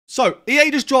So,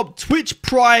 EA just dropped Twitch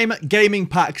Prime gaming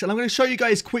packs, and I'm going to show you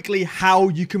guys quickly how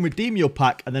you can redeem your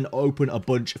pack and then open a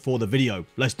bunch for the video.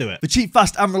 Let's do it. For cheap,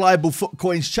 fast, and reliable foot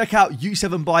coins, check out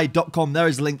u7buy.com. There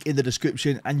is a link in the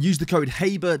description, and use the code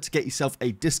HABER to get yourself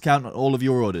a discount on all of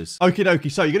your orders. Okie dokie,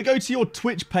 so you're going to go to your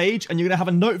Twitch page, and you're going to have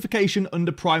a notification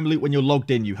under Prime Loot when you're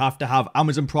logged in. You have to have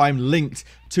Amazon Prime linked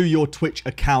to your Twitch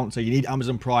account, so you need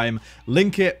Amazon Prime.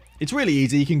 Link it. It's really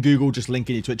easy. You can Google just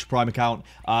linking your Twitch Prime account.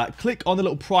 Click on the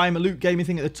little Prime Loot gaming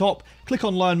thing at the top. Click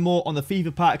on Learn More on the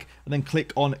FIFA pack. And then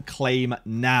click on Claim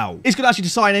Now. It's going to ask you to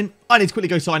sign in. I need to quickly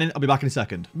go sign in. I'll be back in a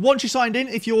second. Once you're signed in,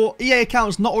 if your EA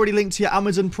account's not already linked to your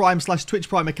Amazon Prime / Twitch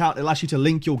Prime account, it'll ask you to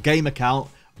link your game account,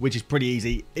 which is pretty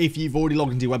easy. If you've already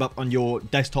logged into your web app on your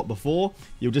desktop before,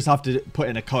 you'll just have to put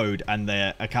in a code and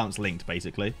their account's linked,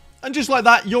 basically. And just like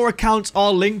that, your accounts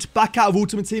are linked. Back out of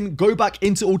Ultimate Team, go back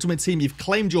into Ultimate Team. You've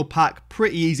claimed your pack.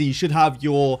 Pretty easy. You should have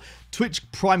your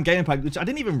Twitch Prime Gaming Pack, which I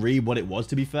didn't even read what it was,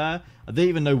 to be fair. I didn't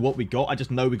even know what we got. I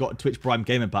just know we got a Twitch Prime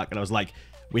Gaming Pack, and I was like,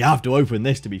 we have to open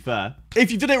this, to be fair.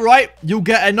 If you did it right, you'll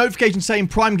get a notification saying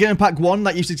Prime Gaming Pack 1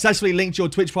 that you've successfully linked your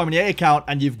Twitch Prime and EA account,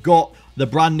 and you've got the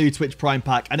brand new Twitch Prime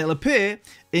Pack, and it'll appear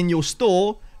in your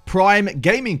store, Prime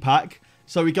Gaming Pack.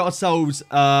 So we got ourselves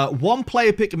one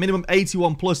player pick, a minimum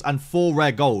 81 plus, and 4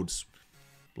 rare golds.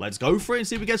 Let's go for it and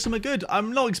see if we get something good.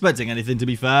 I'm not expecting anything, to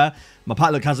be fair. My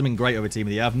pack look hasn't been great over Team of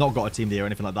the Year. I've not got a Team of the Year or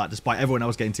anything like that, despite everyone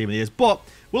else getting Team of the Years. But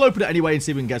we'll open it anyway and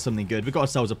see if we can get something good. We've got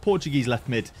ourselves a Portuguese left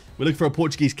mid. We're looking for a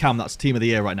Portuguese cam. That's Team of the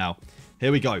Year right now.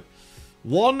 Here we go.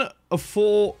 1 of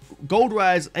 4 gold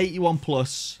rares, 81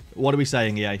 plus. What are we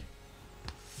saying, EA?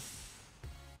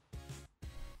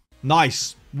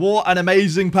 Nice. What an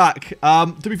amazing pack.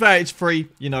 To be fair, it's free.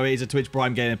 You know, it is a Twitch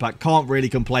Prime Gaming Pack. Can't really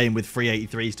complain with free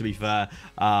 83s, to be fair.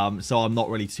 So I'm not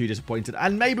really too disappointed.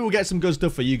 And maybe we'll get some good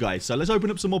stuff for you guys. So let's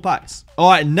open up some more packs. All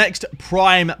right, next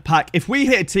Prime pack. If we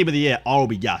hit a Team of the Year, I'll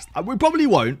be gassed. We probably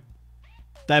won't.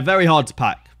 They're very hard to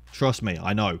pack. Trust me,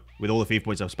 I know, with all the FIFA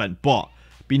points I've spent. But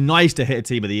it'd be nice to hit a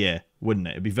Team of the Year, wouldn't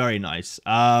it? It'd be very nice.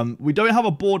 We don't have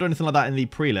a board or anything like that in the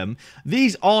prelim.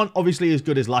 These aren't obviously as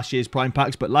good as last year's Prime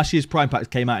Packs, but last year's Prime Packs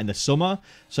came out in the summer.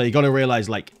 So you got to realize,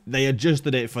 like, they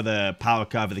adjusted it for the power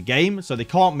curve of the game. So they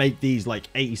can't make these, like,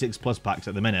 86 plus packs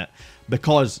at the minute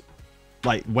because,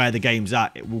 like, where the game's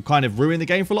at, it will kind of ruin the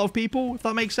game for a lot of people, if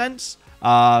that makes sense.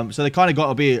 So they kind of got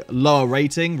to be lower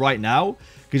rating right now,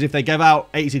 because if they give out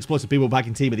 86 plus to people back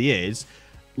in Team of the Years,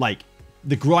 like,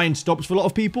 the grind stops for a lot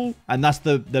of people, and that's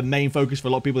the main focus for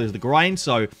a lot of people is the grind.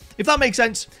 So if that makes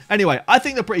sense. Anyway, I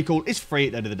think they're pretty cool. It's free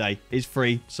at the end of the day. It's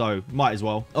free, so might as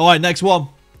well. All right, next one.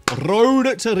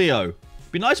 Road to Rio.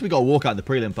 Be nice if we got a walkout in the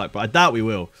prelim pack, but I doubt we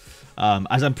will.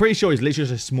 As I'm pretty sure it's literally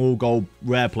just a small gold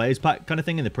rare players pack kind of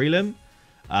thing in the prelim.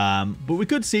 But we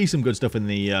could see some good stuff in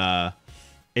the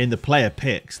player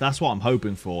picks. That's what I'm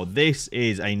hoping for. This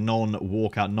is a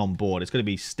non-walkout, non-board. It's going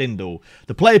to be Stindl.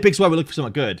 The player picks where we look for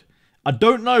something good. I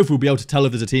don't know if we'll be able to tell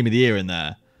if there's a Team of the Year in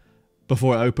there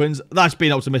before it opens. That's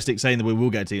being optimistic, saying that we will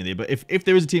get a Team of the Year. But if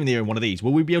there is a Team of the Year in one of these,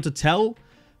 will we be able to tell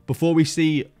before we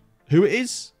see who it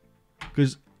is?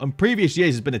 Because on previous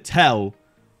years, it's been a tell.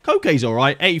 Koke's all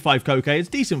right. 85 Koke. It's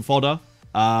decent fodder.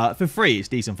 For free, it's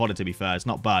decent fodder, to be fair. It's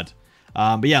not bad.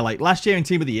 But yeah, like last year in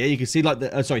Team of the Year, you can see like the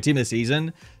Team of the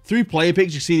Season. Through player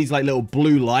picks, you see these like little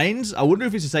blue lines. I wonder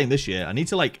if it's the same this year. I need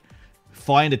to like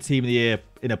find a Team of the Year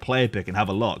in a player pick and have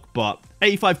a look. But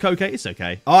 85 Koke, it's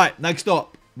okay. All right, next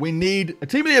up. We need a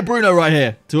Team of the Year Bruno right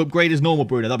here to upgrade his normal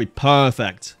Bruno. That'd be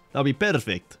perfect. That'd be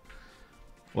perfect.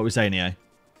 What are we saying here?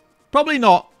 Probably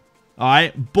not. All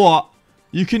right, but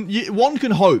one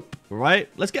can hope, right?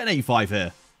 Let's get an 85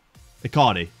 here.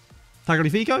 Icardi.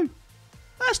 Tagliafico?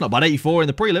 That's not bad. 84 in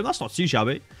the prelim. That's not too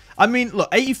shabby. I mean, look,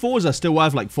 84s are still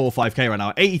worth like 4 or 5k right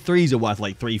now. 83s are worth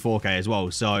like 3, 4k as well.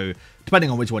 So,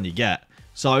 depending on which one you get.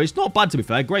 So, it's not bad to be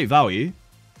fair. Great value.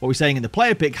 What we're saying in the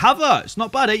player pick, Havertz,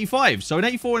 not bad, 85. So, an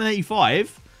 84 and an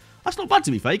 85, that's not bad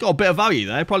to be fair. You got a bit of value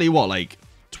there. Probably what, like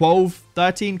 12,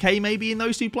 13k maybe in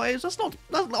those two players? That's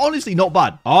honestly not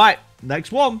bad. All right,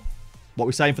 next one. What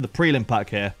we're saying for the prelim pack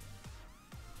here.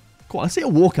 Come on, let's see a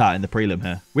walkout in the prelim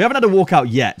here. We haven't had a walkout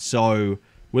yet, so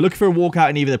we're looking for a walkout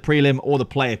in either the prelim or the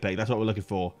player pick. That's what we're looking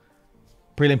for.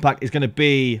 Prelim pack is going to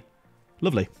be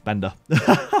lovely. Bender.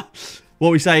 What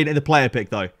are we saying in the player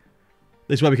pick, though?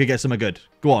 This is where we could get something good.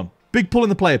 Go on. Big pull in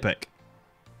the player pick.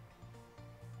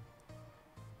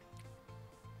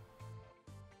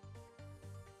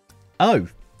 Oh.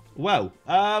 Well.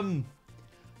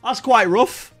 That's quite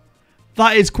rough.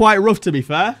 That is quite rough, to be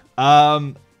fair.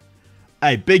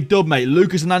 Hey, big dub, mate.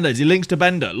 Lucas Hernandez. He links to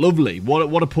Bender. Lovely.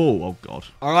 What a pull. Oh, God.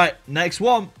 All right. Next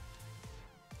one.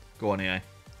 Go on, EA.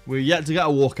 We're yet to get a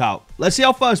walkout. Let's see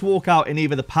our first walkout in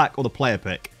either the pack or the player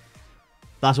pick.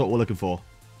 That's what we're looking for.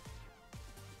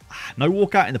 No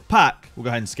walkout in the pack. We'll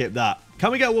go ahead and skip that.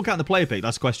 Can we get a walkout in the player pick?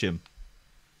 That's the question.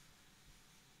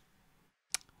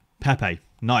 Pepe.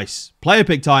 Nice. Player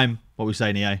pick time. What are we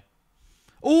saying, EA?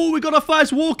 Oh, we got our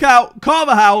first walkout.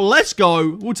 Carvajal. Let's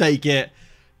go. We'll take it.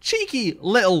 Cheeky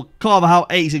little Carvajal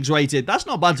 86 rated. That's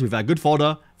not bad to be fair. Good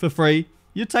fodder for free.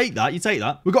 You take that. You take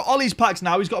that. We've got Ollie's packs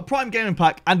now. He's got a prime gaming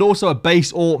pack and also a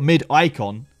base or mid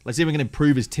icon. Let's see if we can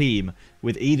improve his team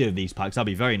with either of these packs. That'd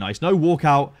be very nice. No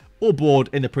walkout or board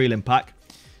in the prelim pack.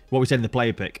 What we said in the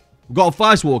player pick. We've got our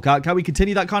first walkout. Can we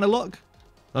continue that kind of luck?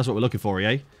 That's what we're looking for,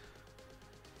 EA.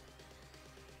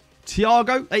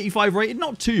 Thiago, 85 rated.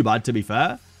 Not too bad, to be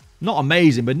fair. Not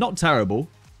amazing, but not terrible.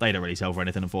 They don't really sell for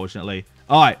anything, unfortunately.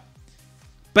 All right.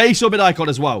 Base or mid icon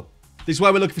as well. This is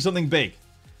where we're looking for something big.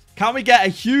 Can we get a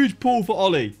huge pull for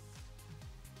Ollie?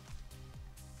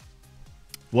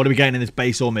 What are we getting in this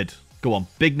base or mid? Go on.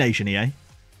 Big nation, EA.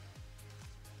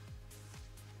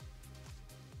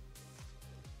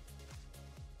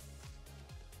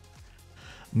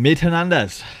 Mid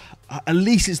Hernandez. At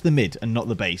least it's the mid and not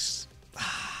the base.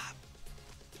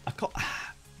 I can't...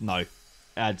 No.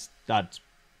 That's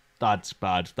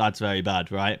bad. That's very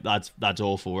bad, right? That's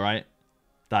awful, right?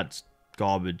 That's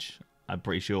garbage. I'm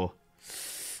pretty sure.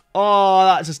 Oh,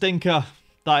 that's a stinker.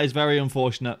 That is very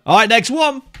unfortunate. All right, next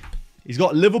one. He's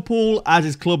got Liverpool as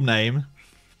his club name.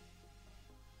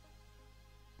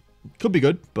 Could be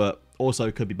good, but also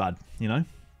could be bad, you know?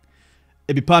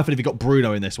 It'd be perfect if you got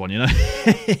Bruno in this one, you know?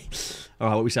 All right,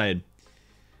 what are we saying?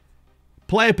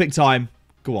 Player pick time.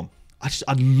 Go on.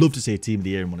 I'd love to see a team of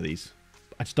the year in one of these.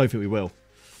 I just don't think we will.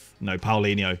 No,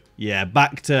 Paulinho. Yeah,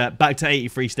 back to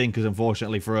 83 stinkers,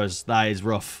 unfortunately, for us. That is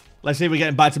rough. Let's see if we're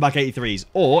getting back-to-back 83s.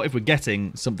 Or if we're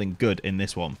getting something good in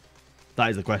this one. That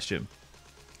is the question.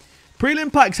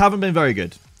 Prelim packs haven't been very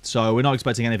good. So we're not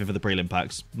expecting anything for the prelim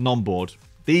packs. Non-board.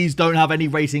 These don't have any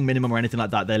rating minimum or anything like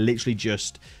that. They're literally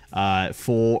just 4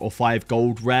 or 5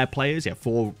 gold rare players. Yeah,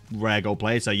 4 rare gold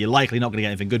players. So you're likely not going to get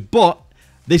anything good. But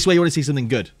this way you want to see something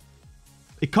good.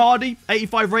 Icardi,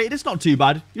 85 rated. It's not too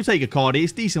bad. You'll take Icardi.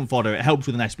 It's decent fodder. It helps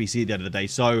with an SBC at the end of the day.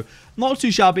 So not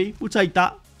too shabby. We'll take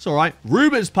that. It's all right.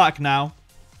 Ruben's pack now.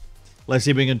 Let's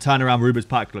see if we can turn around Ruben's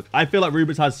pack look. I feel like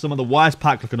Ruben's has some of the worst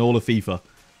pack look in all of FIFA.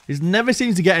 He never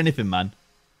seems to get anything, man.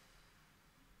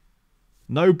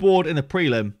 No board in the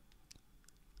prelim.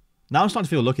 Now I'm starting to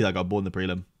feel lucky that I got board in the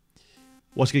prelim.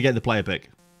 What's he going to get in the player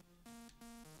pick?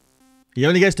 He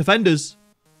only gets defenders.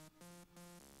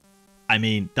 I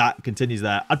mean, that continues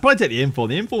there. I'd probably take the inform.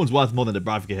 The inform's worth more than the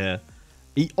Bravka here.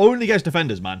 He only gets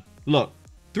defenders, man. Look.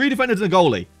 3 defenders and a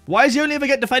goalie. Why does he only ever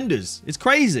get defenders? It's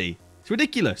crazy. It's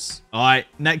ridiculous. All right,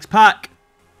 next pack.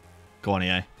 Go on,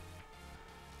 EA.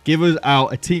 Give us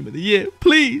out a team of the year,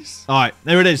 please. All right,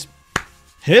 there it is.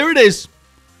 Here it is.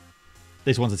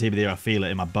 This one's a team of the year. I feel it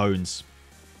in my bones.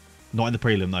 Not in the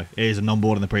prelim, though. It is a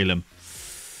non-board in the prelim.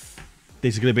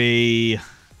 This is going to be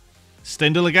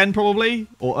Stindl again, probably.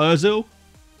 Or Ozil.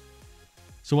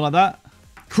 Someone like that.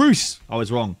 Cruz. I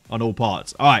was wrong on all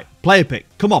parts. All right, player pick.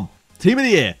 Come on. Team of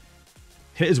the year.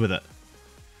 Hit us with it.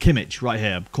 Kimmich right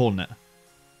here. I'm calling it.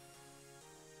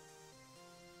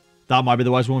 That might be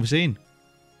the worst one we've seen.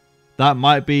 That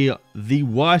might be the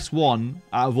worst one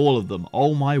out of all of them.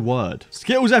 Oh my word.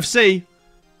 Skittles FC.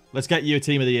 Let's get you a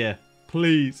team of the year.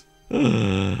 Please.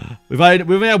 We've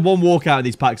only had one walkout in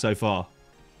these packs so far.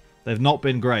 They've not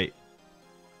been great.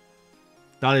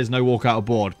 That is no walkout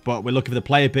aboard. But we're looking for the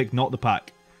player pick, not the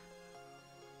pack.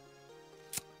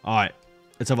 Alright.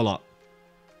 Let's have a look.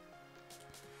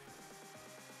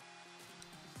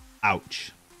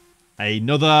 Ouch.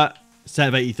 Another set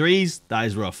of 83s. That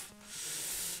is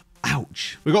rough.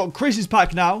 Ouch. We've got Chris's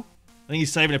pack now. I think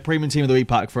he's saving a premium team of the week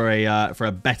pack for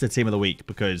a better team of the week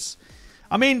because,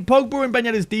 I mean, Pogba and Ben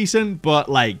Yedder is decent, but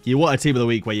like you want a team of the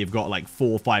week where you've got like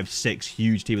 4, 5, 6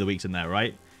 huge team of the weeks in there,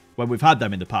 right? When we've had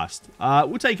them in the past.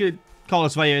 We'll take a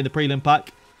Carlos Vela in the prelim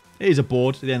pack. It is a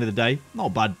board at the end of the day. Not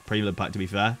a bad prelim pack to be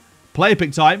fair. Player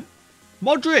pick time.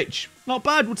 Modric. Not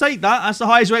bad. We'll take that. That's the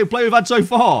highest rated player we've had so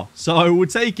far. So we'll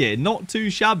take it. Not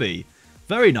too shabby.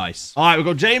 Very nice. All right, we've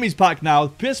got Jamie's pack now.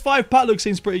 PS5 pack look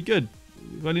seems pretty good.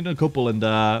 We've only done a couple and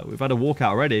we've had a walkout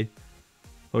already.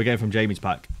 What are we getting from Jamie's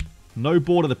pack? No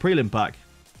board of the prelim pack.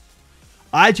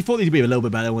 I actually thought these would be a little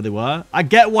bit better than what they were. I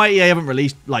get why EA haven't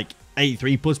released like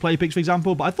 83 plus player picks, for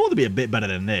example, but I thought they'd be a bit better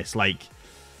than this. Like,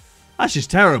 that's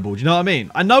just terrible. Do you know what I mean?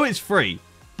 I know it's free,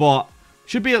 but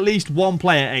should be at least one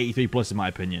player 83 plus in my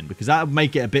opinion, because that would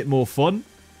make it a bit more fun.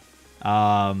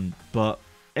 But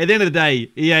at the end of the day,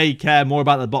 EA care more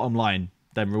about the bottom line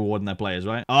them rewarding their players,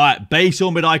 right? All right, base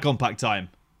or mid icon pack time.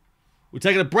 We're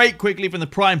taking a break quickly from the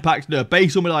prime pack to do a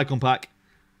base or mid icon pack.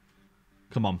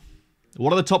 Come on.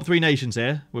 What are the top 3 nations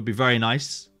here? Would be very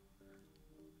nice.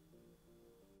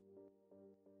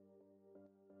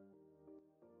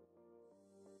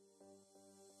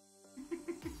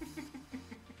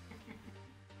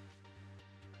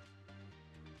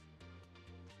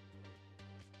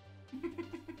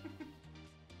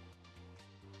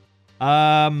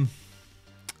 That's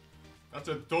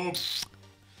a dub.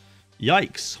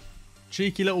 Yikes.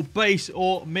 Cheeky little base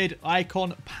or mid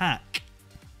icon pack.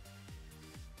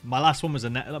 My last one was a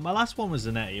net. My last one was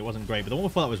a netty. It wasn't great, but the one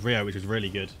before that was Rio, which was really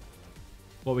good.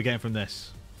 What are we getting from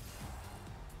this?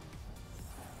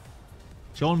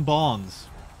 John Barnes.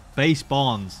 Base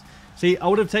Barnes. See, I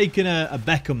would have taken a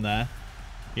Beckham there.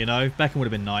 You know, Beckham would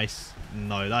have been nice.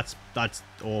 No, that's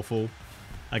awful.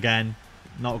 Again,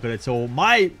 not good at all.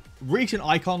 My recent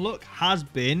icon look has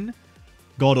been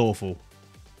god-awful.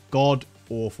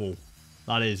 God-awful.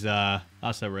 That is,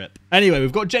 that's a rip. Anyway,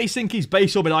 we've got Jay Sinky's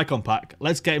base or mid icon pack.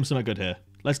 Let's get him something good here.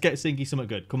 Let's get Sinky something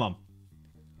good. Come on.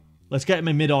 Let's get him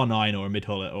a mid R9 or a mid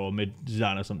Hullet or a mid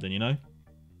Zan or something, you know?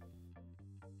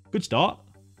 Good start.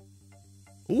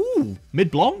 Ooh,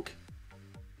 mid Blanc.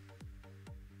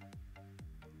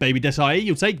 Baby Desai,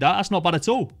 you'll take that. That's not bad at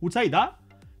all. We'll take that.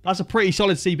 That's a pretty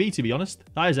solid CB, to be honest.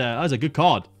 That is a good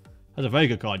card. That's a very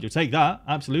good card. You'll take that.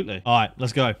 Absolutely. All right,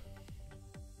 let's go.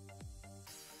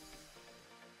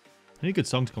 I need a good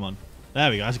song to come on. There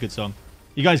we go. That's a good song.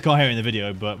 You guys can't hear it in the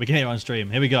video, but we can hear it on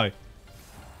stream. Here we go.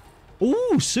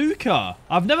 Ooh, Suka.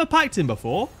 I've never packed him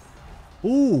before.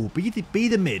 Ooh, be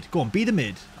the mid. Go on, be the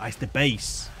mid. Ah, it's the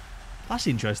base. That's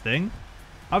interesting.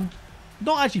 I've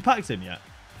not actually packed him yet.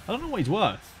 I don't know what he's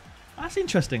worth. That's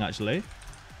interesting, actually.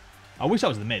 I wish that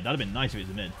was the mid. That'd have been nice if it was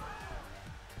the mid.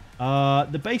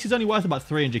 The base is only worth about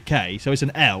 300k, so it's an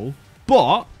L.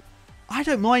 But I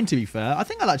don't mind, to be fair. I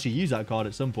think I'll actually use that card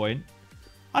at some point.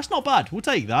 That's not bad. We'll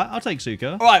take that. I'll take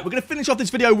Suka. All right, we're going to finish off this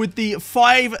video with the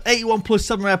 581 plus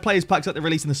 7 rare players packs that they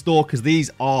released in the store, because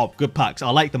these are good packs. I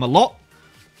like them a lot.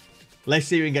 Let's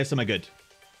see if we can get something good.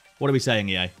 What are we saying,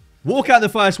 EA? Walk out the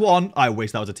first one. I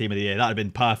wish that was a team of the year. That would have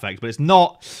been perfect, but it's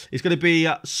not. It's going to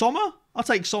be Sommer. I'll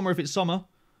take Sommer if it's Sommer.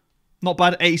 Not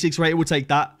bad. 86 rated. We'll take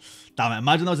that. Damn it.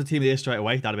 Imagine that was a team of the year straight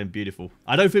away. That would have been beautiful.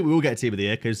 I don't think we will get a team of the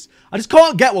year because I just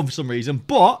can't get one for some reason,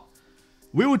 but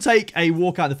we will take a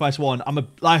walkout in the first one. I'm, like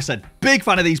I said, big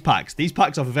fan of these packs. These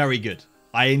packs are very good.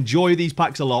 I enjoy these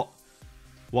packs a lot.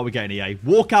 What are we getting, EA?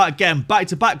 Walkout again.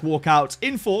 Back-to-back walkouts.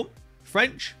 In form.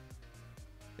 French.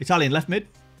 Italian left mid.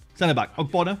 Centre back.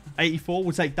 Ogbonna. 84.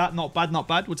 We'll take that. Not bad. Not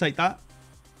bad. We'll take that.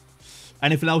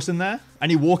 Anything else in there?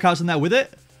 Any walkouts in there with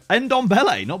it?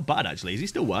 Ndombele. Not bad, actually. Is he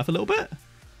still worth a little bit?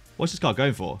 What's this card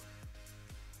going for?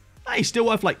 Hey, he's still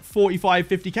worth like 45,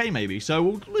 50k maybe. So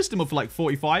we'll list him up for like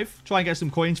 45. Try and get some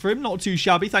coins for him. Not too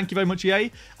shabby. Thank you very much,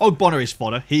 EA. Ogbonna is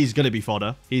fodder. He's going to be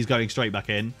fodder. He's going straight back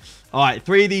in. All right,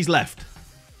 3 of these left.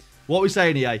 What are we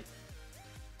saying, EA?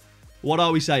 What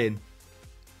are we saying?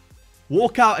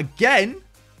 Walkout again.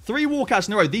 3 walkouts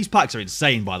in a row. These packs are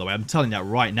insane, by the way. I'm telling you that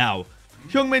right now.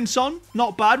 Heung-min Son.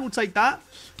 Not bad. We'll take that.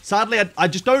 Sadly, I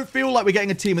just don't feel like we're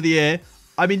getting a team of the year.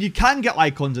 I mean, you can get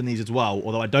icons in these as well,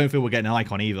 although I don't feel we're getting an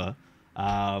icon either.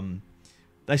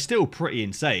 They're still pretty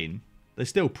insane. They're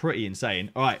still pretty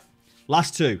insane. All right,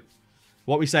 last 2.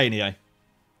 What are we saying, EA?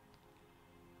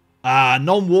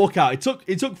 Non-walkout.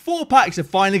 It took 4 packs to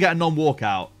finally get a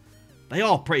non-walkout. They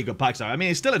are pretty good packs, though. I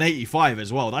mean, it's still an 85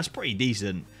 as well. That's pretty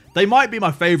decent. They might be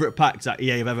my favorite packs that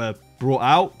EA have ever brought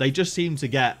out. They just seem to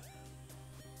get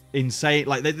insane.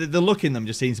 Like, the look in them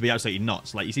just seems to be absolutely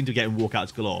nuts. Like, you seem to be getting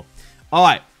walkouts galore. All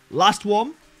right, last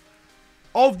one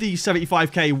of the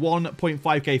 75k,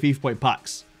 1.5k FIFA point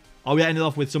packs. Are we ending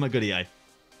off with something good, EA?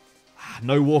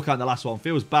 No walkout in the last one.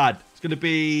 Feels bad. It's going to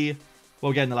be, what are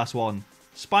we getting in the last one?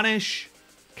 Spanish,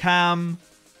 Cam,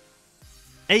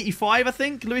 85, I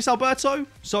think, Luis Alberto.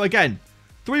 So again,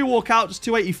 3 walkouts,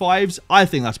 2 85s. I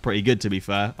think that's pretty good, to be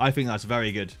fair. I think that's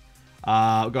very good.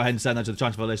 I'll go ahead and send that to the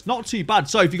transfer list. Not too bad.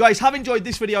 So if you guys have enjoyed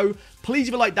this video, please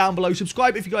leave a like down below.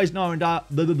 Subscribe if you guys know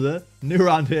new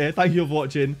around here. Thank you for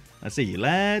watching. I'll see you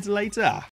later.